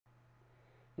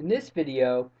In this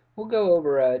video, we'll go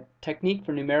over a technique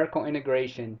for numerical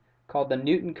integration called the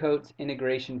Newton-Cotes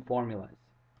integration formulas.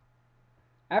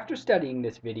 After studying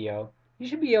this video, you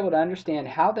should be able to understand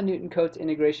how the Newton-Cotes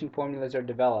integration formulas are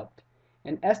developed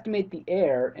and estimate the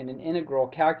error in an integral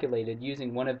calculated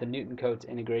using one of the Newton-Cotes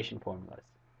integration formulas.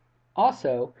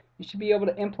 Also, you should be able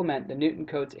to implement the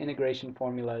Newton-Cotes integration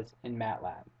formulas in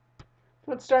MATLAB. So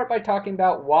let's start by talking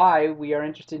about why we are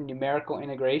interested in numerical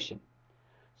integration.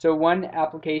 So one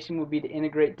application would be to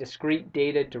integrate discrete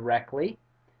data directly.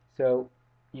 So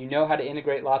you know how to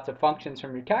integrate lots of functions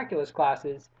from your calculus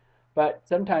classes, but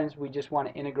sometimes we just want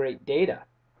to integrate data.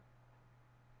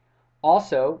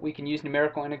 Also, we can use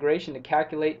numerical integration to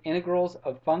calculate integrals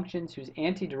of functions whose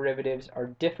antiderivatives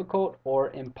are difficult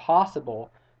or impossible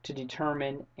to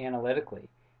determine analytically.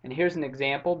 And here's an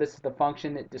example. This is the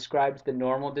function that describes the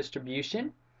normal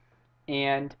distribution.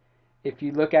 And if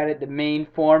you look at it, the main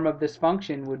form of this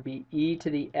function would be e to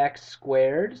the x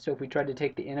squared. So if we tried to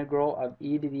take the integral of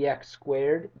e to the x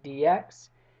squared dx,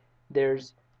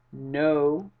 there's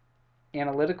no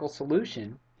analytical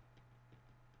solution.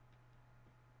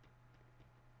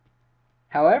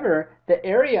 However, the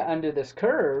area under this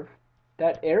curve,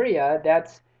 that area,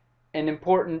 that's an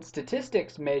important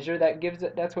statistics measure.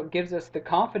 That's what gives us the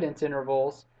confidence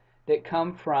intervals that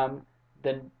come from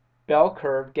the bell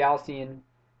curve Gaussian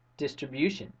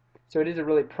distribution. So it is a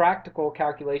really practical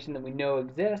calculation that we know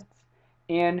exists,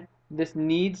 and this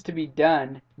needs to be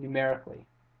done numerically.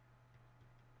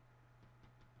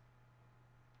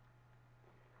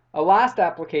 A last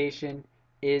application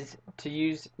is to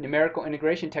use numerical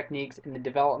integration techniques in the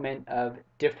development of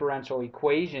differential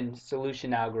equation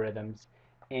solution algorithms,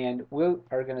 and we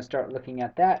are going to start looking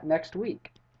at that next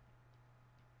week.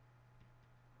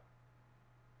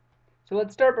 So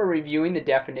let's start by reviewing the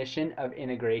definition of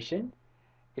integration.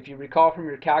 If you recall from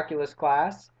your calculus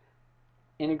class,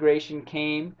 integration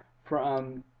came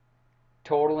from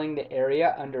totaling the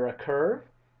area under a curve,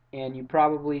 and you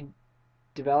probably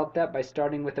developed that by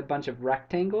starting with a bunch of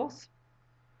rectangles,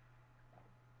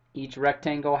 each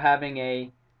rectangle having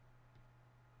a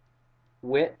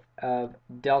width of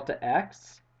delta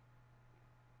x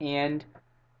and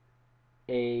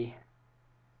a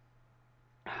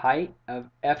height of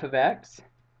f of x,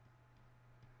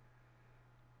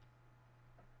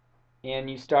 and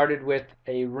you started with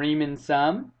a Riemann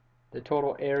sum. The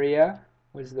total area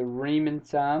was the Riemann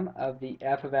sum of the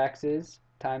f of x's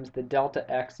times the delta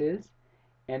x's,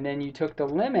 and then you took the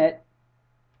limit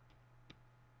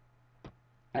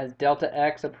as delta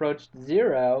x approached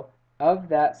 0 of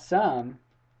that sum,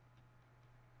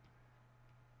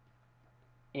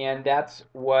 and that's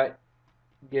what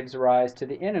gives rise to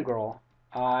the integral.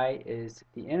 I is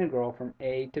the integral from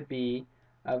a to b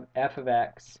of f of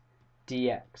x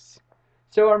dx.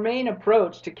 So our main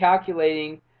approach to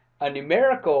calculating a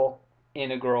numerical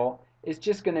integral is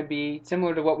just going to be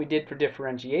similar to what we did for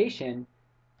differentiation,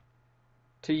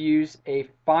 to use a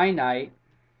finite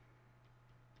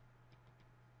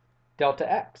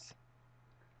delta x.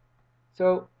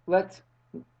 So let's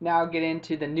now get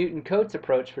into the Newton-Cotes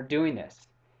approach for doing this.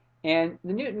 And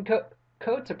the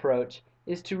Newton-Cotes approach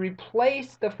is to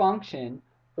replace the function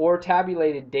or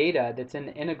tabulated data that's in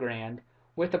the integrand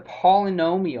with a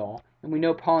polynomial, and we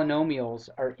know polynomials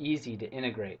are easy to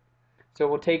integrate. So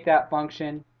we'll take that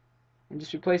function and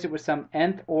just replace it with some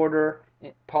nth order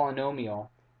polynomial,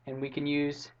 and we can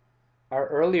use our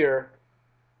earlier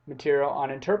material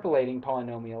on interpolating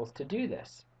polynomials to do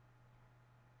this.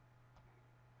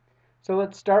 So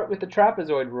let's start with the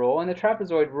trapezoid rule, and the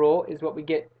trapezoid rule is what we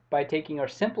get by taking our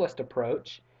simplest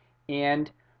approach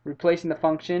and replacing the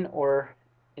function or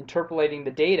interpolating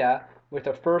the data with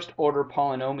a first order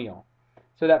polynomial.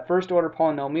 So that first order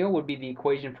polynomial would be the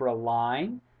equation for a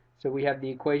line. So we have the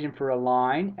equation for a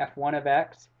line, f1 of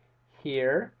x,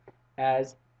 here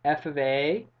as f of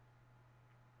a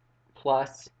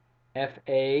plus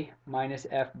fa minus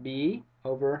fb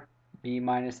over b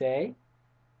minus a,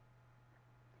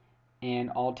 and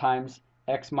all times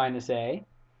x minus a.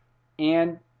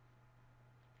 And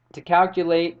to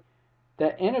calculate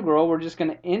the integral, we're just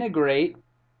going to integrate,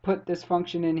 put this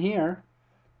function in here,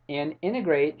 and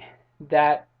integrate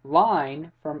that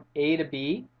line from a to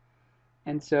b.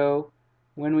 And so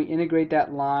when we integrate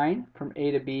that line from a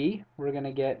to b, we're going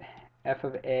to get f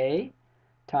of a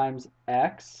times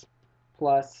x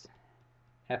plus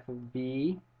f of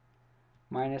b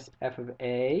minus f of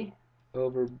a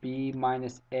over b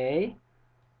minus a,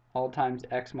 all times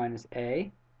x minus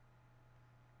a,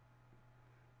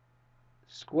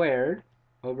 squared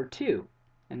over 2.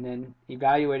 And then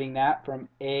evaluating that from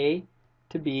a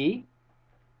to b,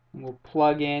 we'll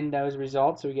plug in those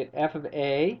results. So we get f of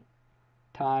a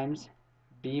times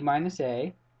b minus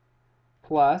a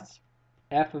plus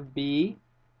f of b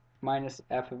minus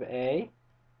f of a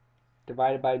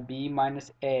divided by b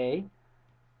minus a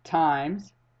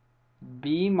times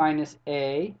b minus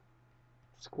a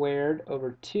squared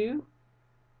over 2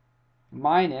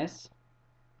 minus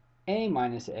a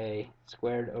minus a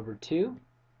squared over 2.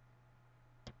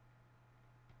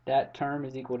 That term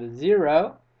is equal to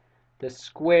 0. The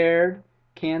squared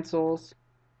cancels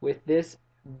with this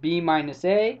b minus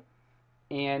a,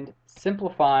 and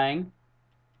simplifying,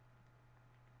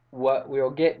 what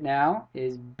we'll get now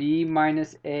is b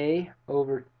minus a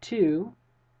over 2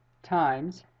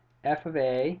 times f of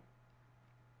a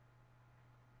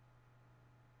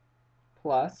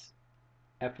plus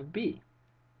f of b.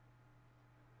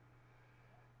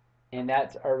 And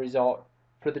that's our result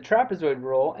for the trapezoid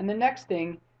rule. And the next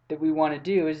thing that we want to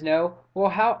do is know, well,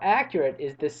 how accurate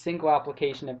is this single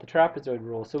application of the trapezoid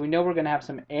rule? So we know we're going to have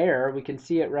some error. We can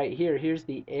see it right here. Here's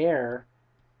the error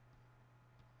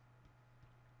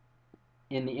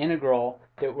in the integral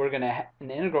that we're going to in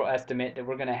the integral estimate that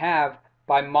we're going to have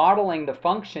by modeling the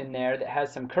function there that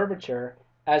has some curvature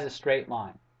as a straight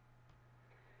line.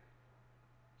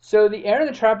 So the error in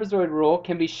the trapezoid rule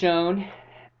can be shown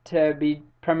to be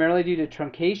primarily due to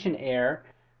truncation error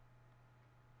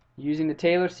using the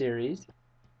Taylor series.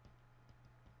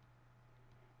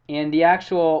 And the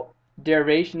actual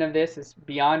derivation of this is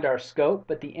beyond our scope,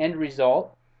 but the end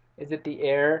result is that the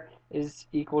error is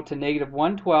equal to negative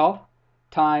 1/12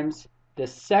 times the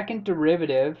second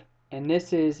derivative, and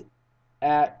this is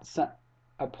at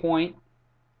a point,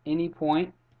 any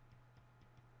point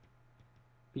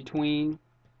between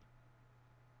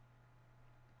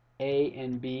a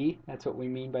and b. That's what we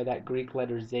mean by that Greek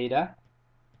letter zeta.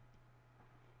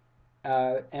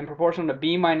 And proportional to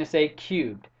b minus a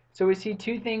cubed. So we see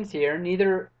two things here.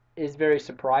 Neither is very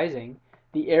surprising.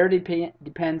 The error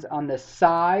depends on the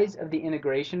size of the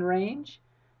integration range.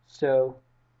 So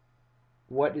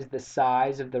what is the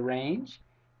size of the range?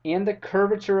 And the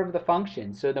curvature of the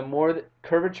function. So the more the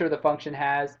curvature the function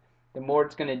has, the more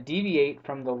it's going to deviate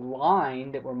from the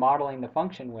line that we're modeling the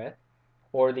function with,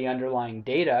 or the underlying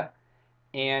data,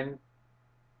 and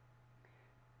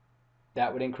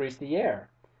that would increase the error.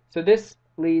 So this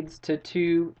leads to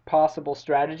two possible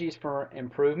strategies for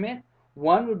improvement.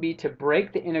 One would be to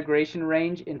break the integration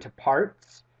range into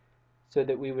parts so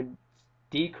that we would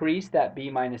decrease that b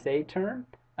minus a term.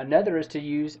 Another is to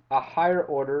use a higher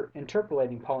order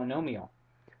interpolating polynomial.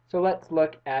 So let's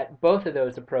look at both of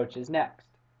those approaches next.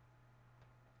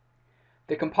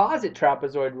 The composite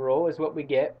trapezoid rule is what we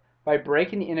get by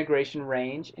breaking the integration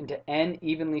range into n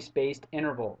evenly spaced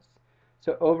intervals.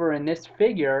 So over in this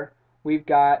figure, we've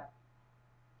got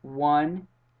 1,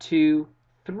 2,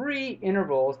 3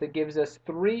 intervals that gives us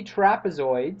 3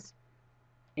 trapezoids,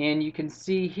 and you can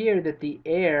see here that the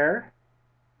error,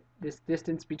 this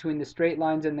distance between the straight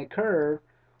lines and the curve,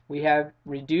 we have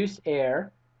reduced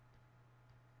error,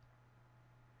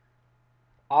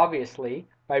 obviously,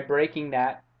 by breaking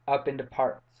that up into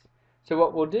parts. So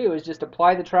what we'll do is just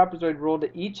apply the trapezoid rule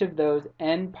to each of those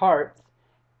n parts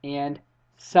and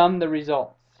sum the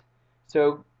results.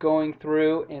 So going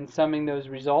through and summing those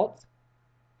results,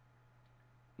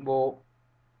 we'll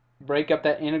break up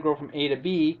that integral from a to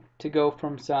b to go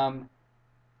from some,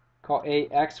 call a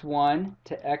x1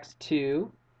 to x2,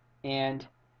 and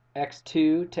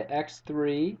x2 to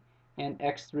x3, and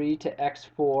x3 to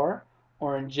x4.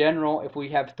 Or in general, if we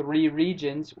have 3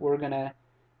 regions, we're going to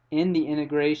end the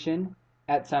integration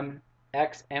at some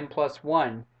xm plus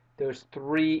 1. Those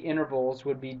 3 intervals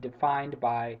would be defined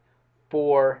by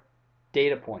 4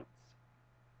 data points.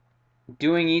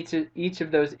 Doing each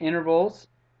of those integrals,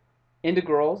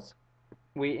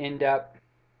 we end up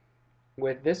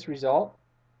with this result.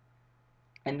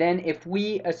 And then if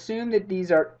we assume that these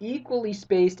are equally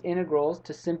spaced integrals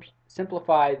to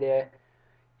simplify the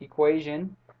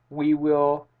equation, we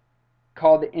will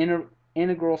call the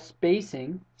interval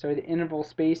spacing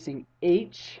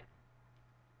h,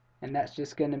 and that's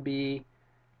just going to be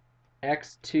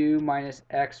x2 minus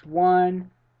x1.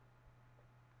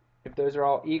 If those are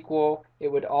all equal, it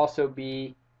would also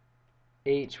be,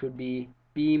 h would be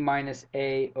b minus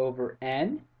a over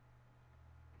n.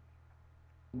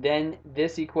 Then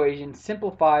this equation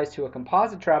simplifies to a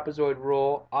composite trapezoid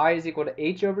rule. I is equal to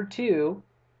h over 2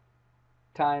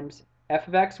 times f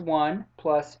of x1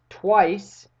 plus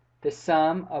twice the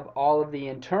sum of all of the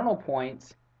internal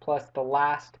points plus the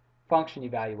last function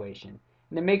evaluation.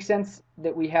 And it makes sense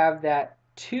that we have that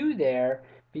 2 there,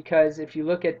 because if you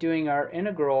look at doing our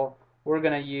integral, we're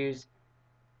going to use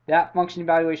that function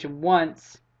evaluation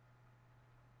once,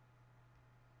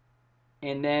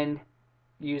 and then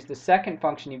use the second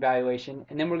function evaluation,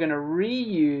 and then we're going to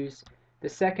reuse the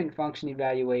second function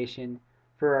evaluation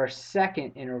for our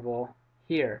second interval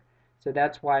here. So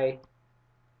that's why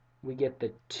we get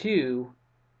the 2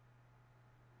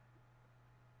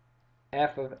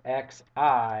 f of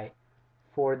xi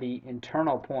for the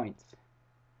internal points.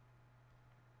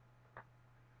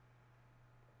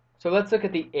 So let's look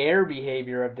at the error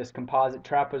behavior of this composite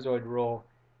trapezoid rule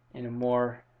in a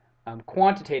more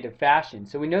quantitative fashion.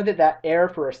 So we know that that error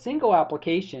for a single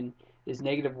application is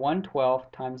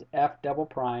 -1/12 times f double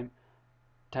prime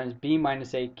times b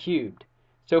minus a cubed.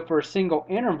 So for a single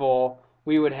interval,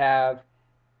 we would have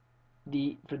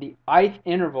for the ith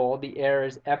interval, the error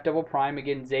is f double prime,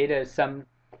 again zeta is some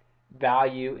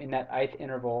value in that ith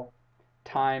interval,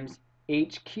 times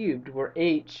h cubed, where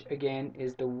h again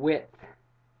is the width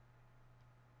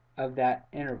of that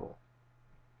interval.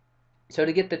 So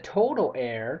to get the total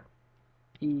error,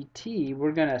 ET,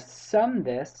 we're going to sum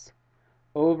this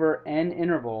over n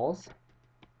intervals,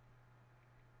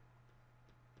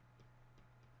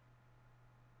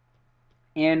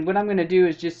 and what I'm going to do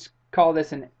is just call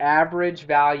this an average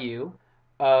value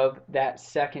of that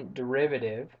second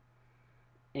derivative,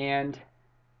 and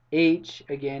h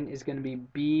again is going to be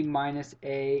b minus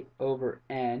a over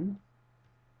n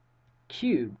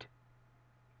cubed.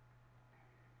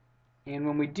 And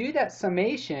when we do that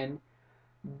summation,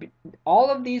 all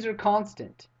of these are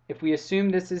constant. If we assume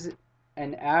this is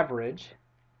an average,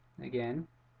 again,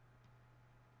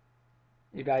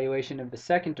 evaluation of the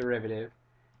second derivative,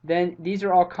 then these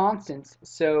are all constants,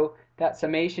 so that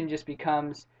summation just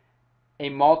becomes a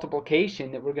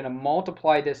multiplication that we're going to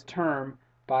multiply this term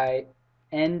by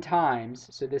n times.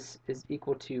 So this is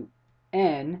equal to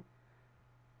n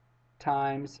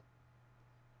times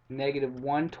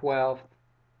 -1/12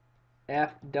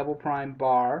 f double prime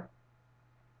bar,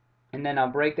 and then I'll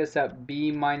break this up, b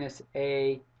minus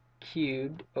a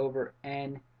cubed over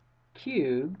n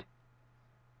cubed,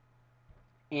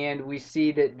 and we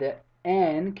see that the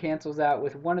n cancels out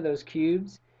with one of those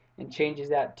cubes and changes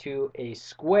that to a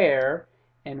square,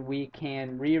 and we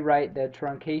can rewrite the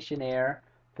truncation error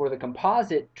for the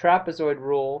composite trapezoid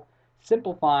rule,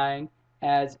 simplifying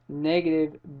as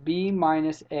 -b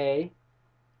minus a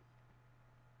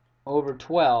over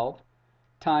 12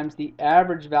 times the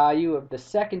average value of the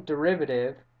second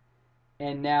derivative,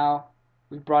 and now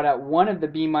we've brought out one of the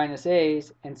b minus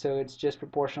a's, and so it's just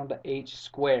proportional to h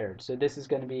squared. So this is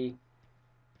going to be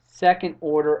second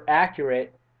order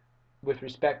accurate with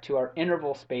respect to our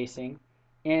interval spacing,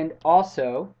 and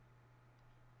also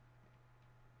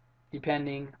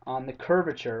depending on the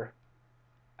curvature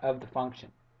of the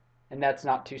function. And that's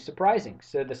not too surprising.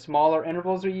 So the smaller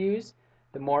intervals we use,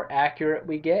 the more accurate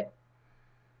we get,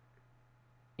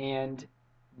 and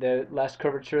the less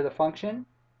curvature of the function,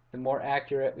 the more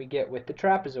accurate we get with the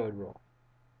trapezoid rule.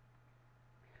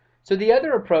 So the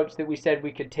other approach that we said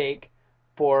we could take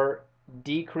for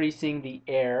decreasing the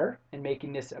error and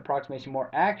making this approximation more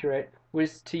accurate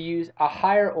was to use a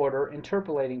higher order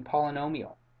interpolating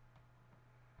polynomial.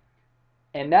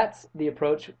 And that's the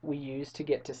approach we use to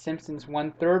get to Simpson's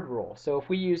 1/3 rule. So if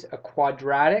we use a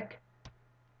quadratic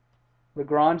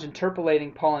Lagrange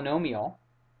interpolating polynomial,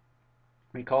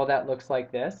 recall that looks like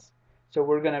this. So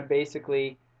we're going to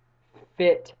basically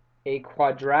fit a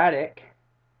quadratic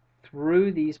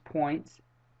through these points,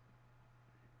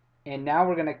 and now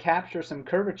we're going to capture some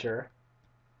curvature.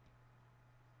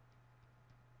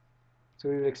 So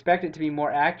we would expect it to be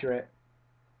more accurate.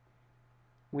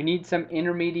 We need some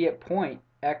intermediate point,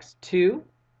 x2,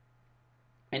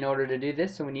 in order to do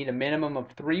this. So we need a minimum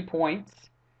of 3 points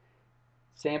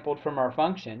sampled from our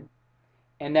function.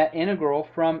 And that integral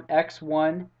from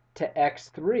x1 to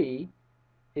x3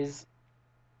 is,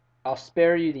 I'll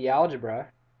spare you the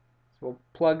algebra. So we'll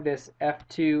plug this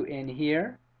f2 in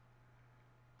here,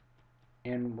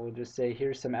 and we'll just say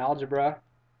here's some algebra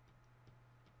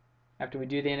after we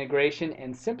do the integration,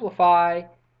 and simplify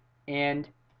and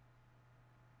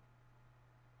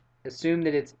assume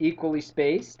that it's equally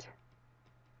spaced.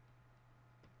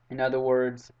 In other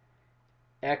words,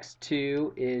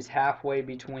 x2 is halfway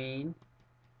between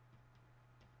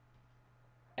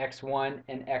x1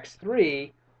 and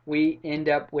x3. We end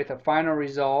up with a final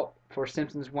result for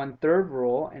Simpson's 1/3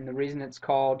 rule, and the reason it's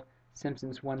called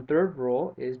Simpson's 1/3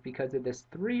 rule is because of this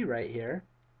 3 right here.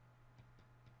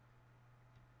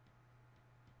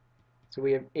 So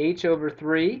we have h over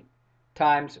 3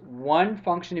 times 1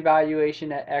 function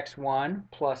evaluation at x1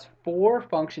 plus 4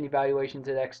 function evaluations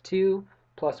at x2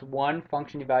 plus 1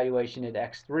 function evaluation at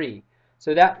x3.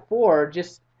 So that 4,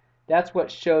 that's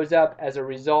what shows up as a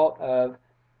result of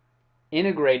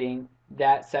integrating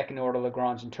that second order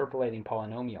Lagrange interpolating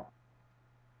polynomial.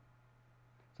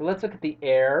 So let's look at the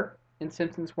error in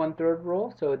Simpson's 1/3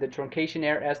 rule. So the truncation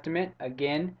error estimate,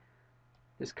 again,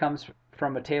 this comes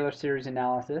from a Taylor series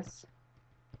analysis.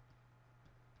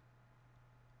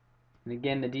 And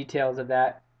again, the details of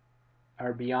that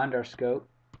are beyond our scope.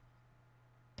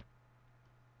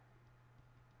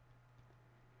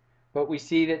 But we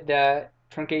see that the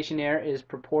truncation error is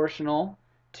proportional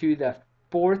to the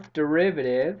fourth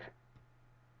derivative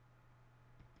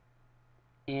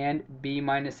and b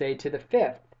minus a to the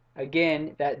fifth.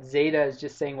 Again, that zeta is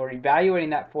just saying we're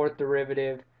evaluating that fourth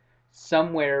derivative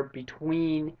somewhere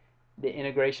between the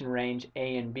integration range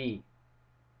a and b.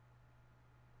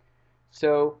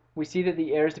 So we see that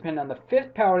the errors depend on the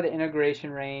fifth power of the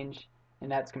integration range, and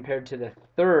that's compared to the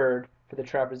third for the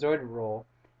trapezoidal rule.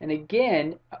 And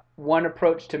again, one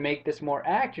approach to make this more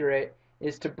accurate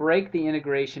is to break the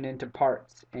integration into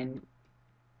parts and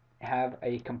have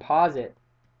a composite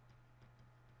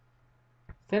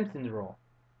Simpson's rule.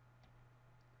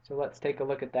 So let's take a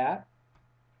look at that.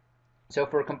 So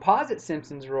for a composite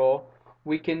Simpson's rule,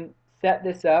 we can set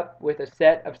this up with a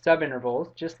set of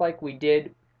subintervals, just like we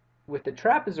did with the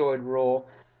trapezoid rule,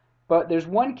 but there's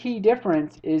one key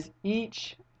difference is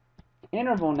each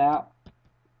interval now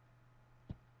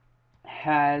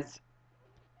has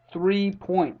 3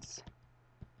 points.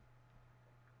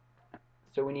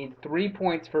 So we need 3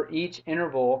 points for each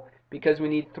interval because we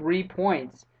need 3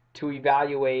 points to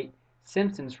evaluate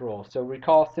Simpson's rule. So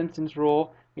recall Simpson's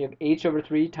rule, we have h over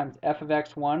 3 times f of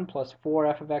x1 plus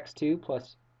 4f of x2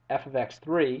 plus f of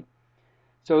x3.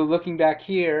 So looking back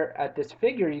here at this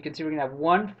figure, you can see we're going to have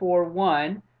 1, 4,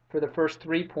 1 for the first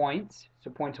 3 points,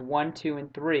 so points 1, 2,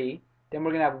 and 3. Then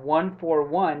we're going to have 1, 4,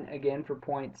 1 again for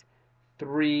points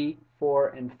 3, 4,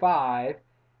 and 5,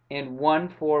 and 1,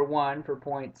 4, 1 for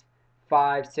points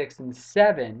 5, 6, and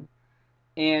 7.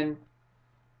 And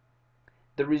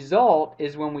the result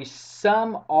is when we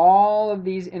sum all of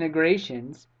these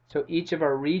integrations, so each of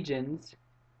our regions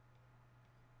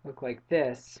look like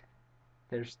this.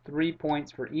 There's 3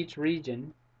 points for each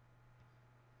region.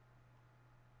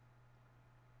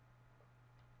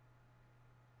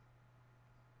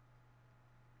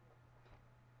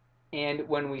 And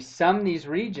when we sum these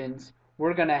regions,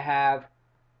 we're going to have,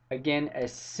 again, a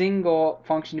single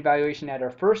function evaluation at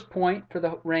our first point for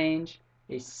the range,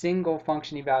 a single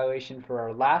function evaluation for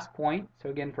our last point. So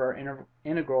again, for our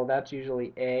integral, that's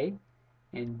usually a,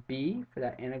 and b for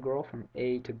that integral from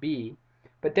a to b.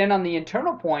 But then on the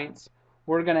internal points,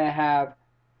 we're going to have,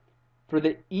 for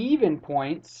the even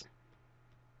points,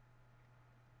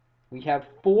 we have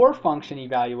 4 function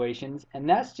evaluations, and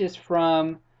that's just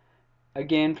from,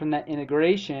 again, from that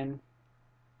integration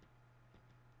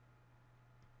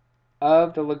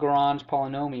of the Lagrange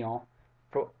polynomial,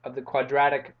 of the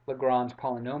quadratic Lagrange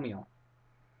polynomial.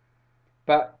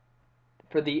 But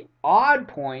for the odd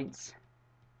points,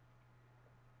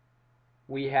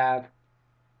 we're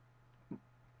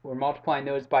multiplying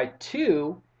those by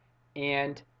 2,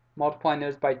 and multiplying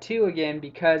those by 2 again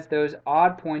because those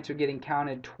odd points are getting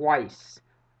counted twice,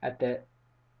 at the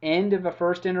end of a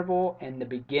first interval and the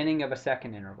beginning of a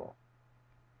second interval.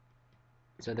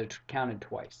 So they're counted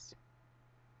twice.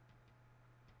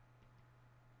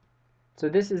 So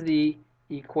this is the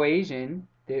equation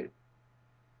that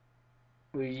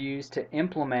we use to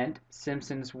implement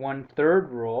Simpson's 1/3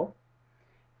 rule.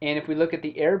 And if we look at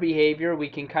the error behavior, we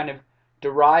can kind of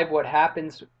derive what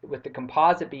happens with the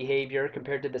composite behavior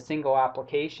compared to the single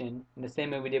application in the same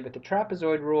way we did with the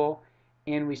trapezoid rule,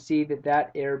 and we see that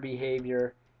that error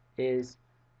behavior is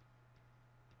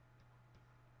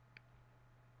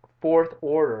fourth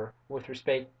order with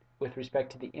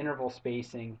respect to the interval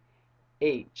spacing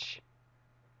h.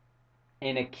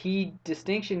 And a key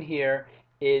distinction here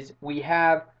is we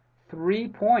have 3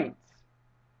 points,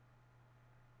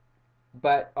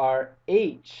 but our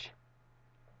h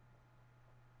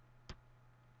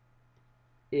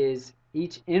is,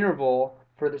 each interval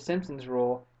for the Simpson's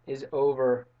rule is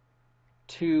over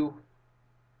 2,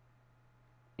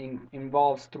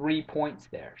 involves 3 points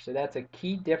there. So that's a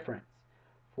key difference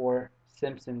for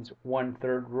Simpson's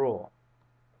 1/3 rule.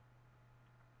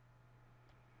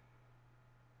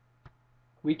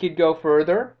 We could go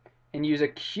further and use a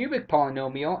cubic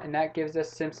polynomial, and that gives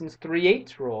us Simpson's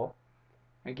 3/8 rule,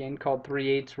 again called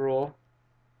 3/8 rule.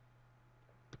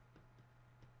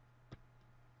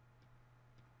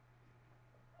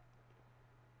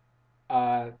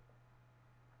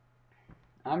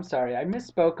 I'm sorry, I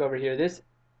misspoke over here.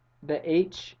 The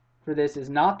h for this is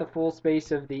not the full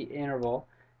space of the interval.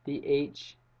 The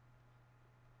h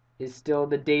is still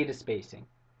the data spacing.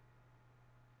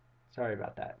 Sorry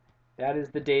about that. That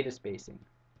is the data spacing.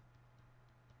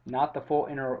 not the full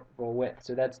interval width.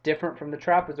 So that's different from the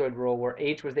trapezoid rule where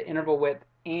h was the interval width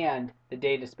and the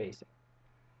data spacing.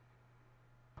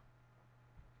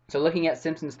 So looking at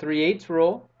Simpson's 3/8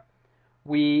 rule,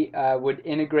 we would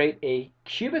integrate a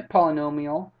cubic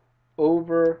polynomial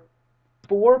over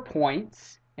 4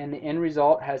 points, and the end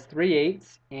result has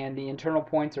 3/8, and the internal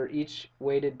points are each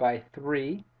weighted by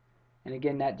 3. And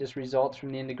again, that just results from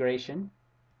the integration.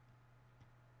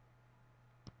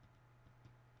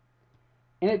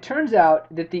 And it turns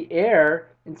out that the error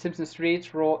in Simpson's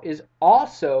 3/8 rule is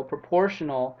also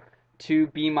proportional to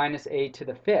b minus a to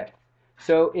the 5th.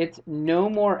 So it's no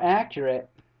more accurate.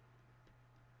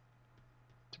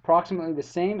 It's approximately the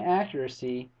same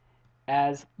accuracy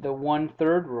as the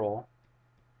 1/3 rule.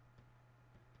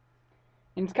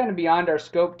 And it's kind of beyond our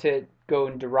scope to go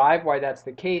and derive why that's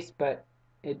the case, but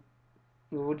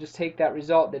we will just take that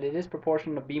result that it is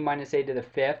proportional to b minus a to the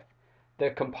 5th.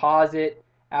 The composite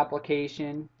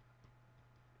application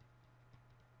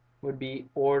would be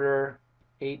order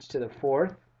h to the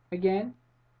 4th again.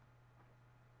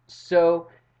 So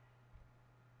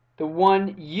the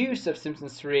one use of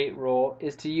Simpson's 3/8 rule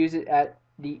is to use it at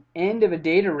the end of a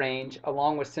data range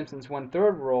along with Simpson's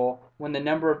 1/3 rule when the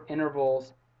number of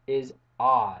intervals is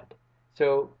odd.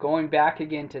 So going back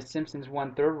again to Simpson's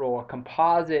 1/3 rule, a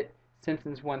composite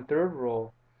Simpson's 1/3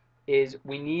 rule is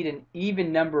we need an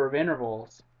even number of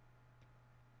intervals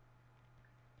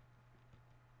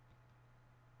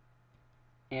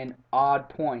and odd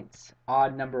points,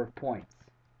 odd number of points.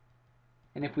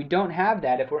 And if we don't have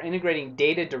that, if we're integrating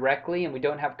data directly and we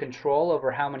don't have control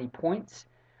over how many points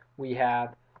we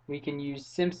have, we can use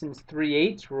Simpson's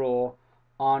 3/8 rule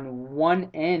on one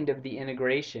end of the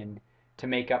integration to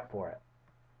make up for it.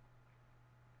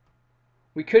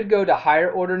 We could go to higher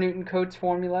order Newton-Cotes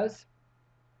formulas,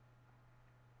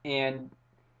 and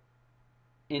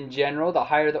in general, the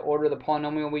higher the order of the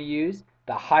polynomial we use,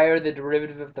 the higher the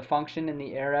derivative of the function in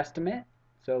the error estimate.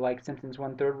 So like Simpson's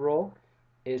 1/3 rule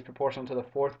is proportional to the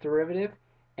 4th derivative,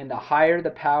 and the higher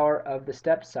the power of the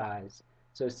step size.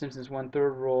 So Simpson's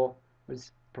 1/3 rule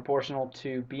was proportional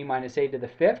to b minus a to the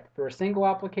 5th for a single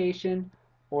application,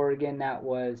 or again that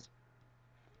was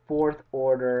 4th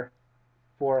order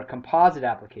for a composite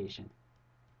application.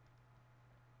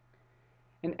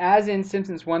 And as in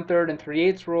Simpson's 1/3 and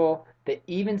 3/8 rule, the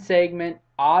even segment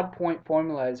odd point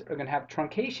formulas are going to have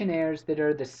truncation errors that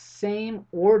are the same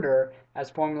order as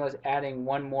formulas adding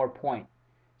one more point.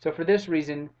 So for this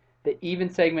reason, the even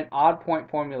segment odd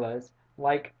point formulas,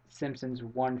 like Simpson's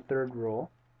 1/3 rule,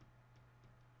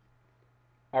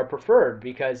 are preferred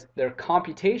because they're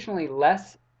computationally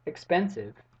less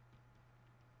expensive,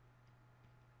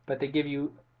 but they give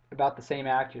you about the same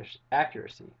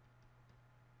accuracy.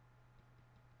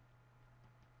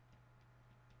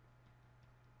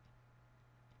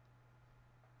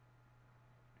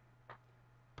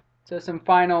 So some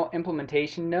final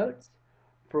implementation notes.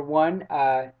 For one,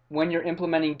 when you're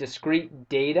implementing discrete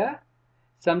data,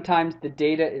 sometimes the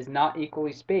data is not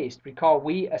equally spaced. Recall,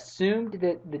 we assumed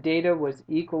that the data was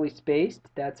equally spaced.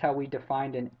 That's how we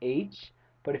defined an H.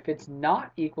 But if it's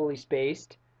not equally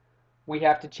spaced, we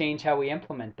have to change how we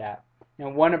implement that.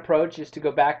 And one approach is to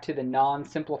go back to the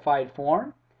non-simplified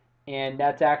form. And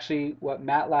that's actually what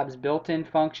MATLAB's built-in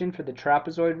function for the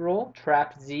trapezoid rule,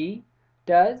 trapz,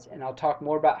 does. And I'll talk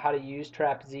more about how to use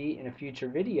trapz in a future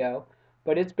video.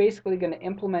 But it's basically going to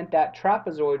implement that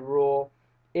trapezoid rule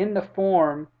in the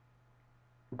form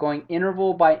going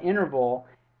interval by interval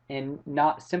and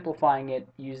not simplifying it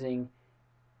using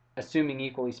assuming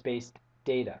equally spaced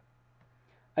data.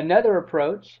 Another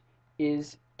approach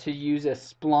is to use a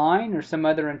spline or some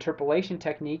other interpolation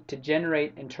technique to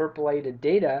generate interpolated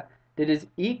data that is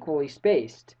equally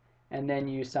spaced, and then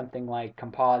use something like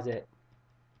composite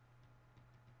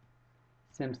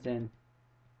Simpson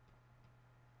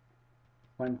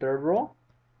 1/3 rule.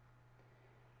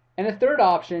 And a third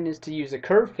option is to use a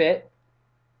curve fit,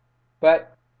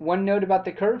 but one note about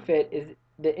the curve fit is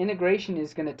the integration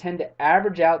is going to tend to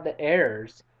average out the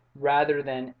errors rather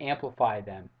than amplify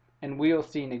them. And we'll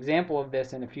see an example of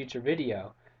this in a future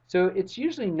video. So it's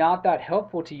usually not that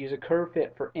helpful to use a curve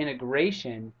fit for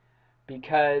integration,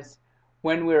 because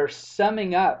when we're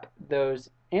summing up those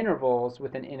intervals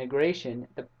with an integration,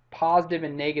 the positive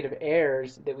and negative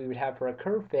errors that we would have for a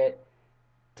curve fit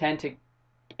tend to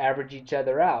average each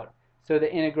other out. So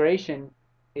the integration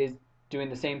is doing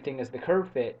the same thing as the curve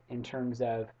fit in terms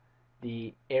of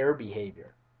the error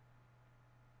behavior.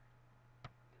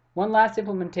 One last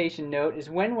implementation note is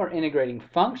when we're integrating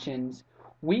functions,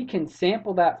 we can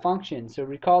sample that function. So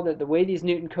recall that the way these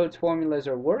Newton-Cotes formulas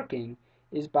are working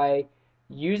is by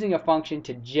using a function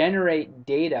to generate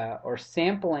data or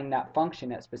sampling that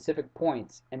function at specific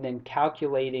points and then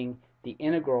calculating the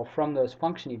integral from those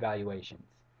function evaluations.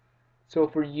 So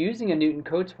if we're using a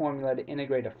Newton-Cotes formula to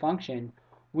integrate a function,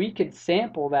 we could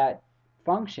sample that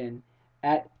function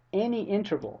at any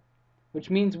interval, which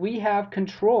means we have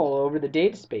control over the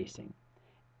data spacing.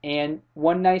 And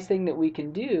one nice thing that we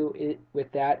can do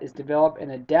with that is develop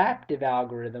an adaptive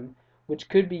algorithm which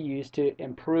could be used to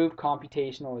improve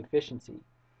computational efficiency.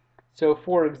 So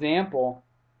for example,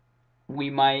 we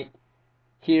might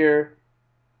here,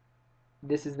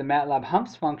 this is the MATLAB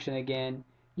humps function again,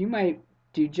 you might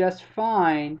do just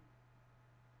fine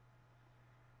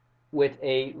with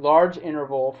a large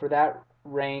interval for that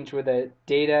range where the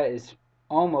data is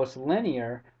almost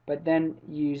linear, but then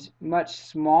use much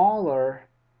smaller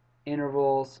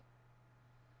intervals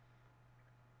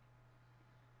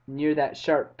near that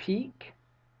sharp peak,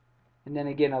 and then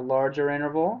again a larger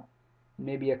interval,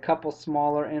 maybe a couple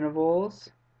smaller intervals,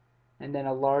 and then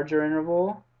a larger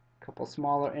interval, a couple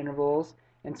smaller intervals.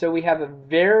 And so we have a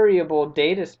variable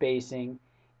data spacing,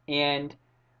 and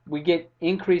we get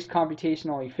increased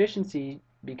computational efficiency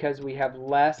because we have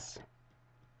less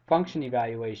function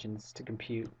evaluations to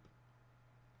compute.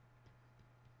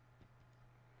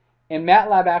 And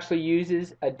MATLAB actually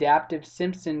uses adaptive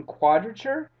Simpson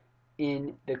quadrature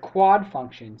in the quad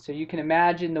function. So you can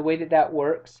imagine the way that that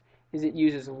works is it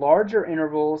uses larger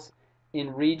intervals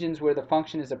in regions where the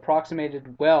function is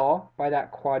approximated well by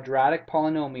that quadratic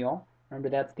polynomial. Remember,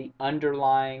 that's the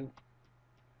underlying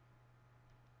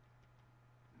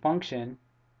function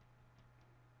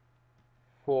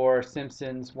for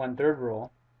Simpson's 1/3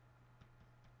 rule.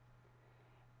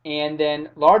 And then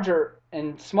larger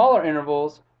and smaller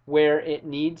intervals where it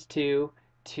needs to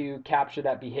capture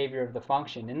that behavior of the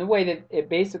function. And the way that it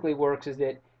basically works is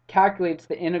it calculates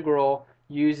the integral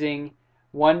using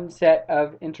one set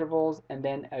of intervals and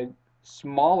then a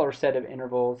smaller set of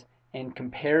intervals and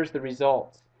compares the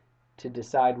results to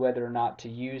decide whether or not to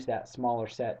use that smaller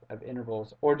set of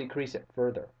intervals or decrease it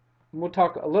further. And we'll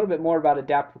talk a little bit more about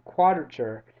adaptive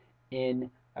quadrature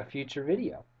in a future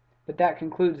video. But that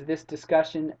concludes this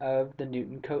discussion of the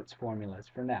Newton-Cotes formulas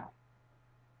for now.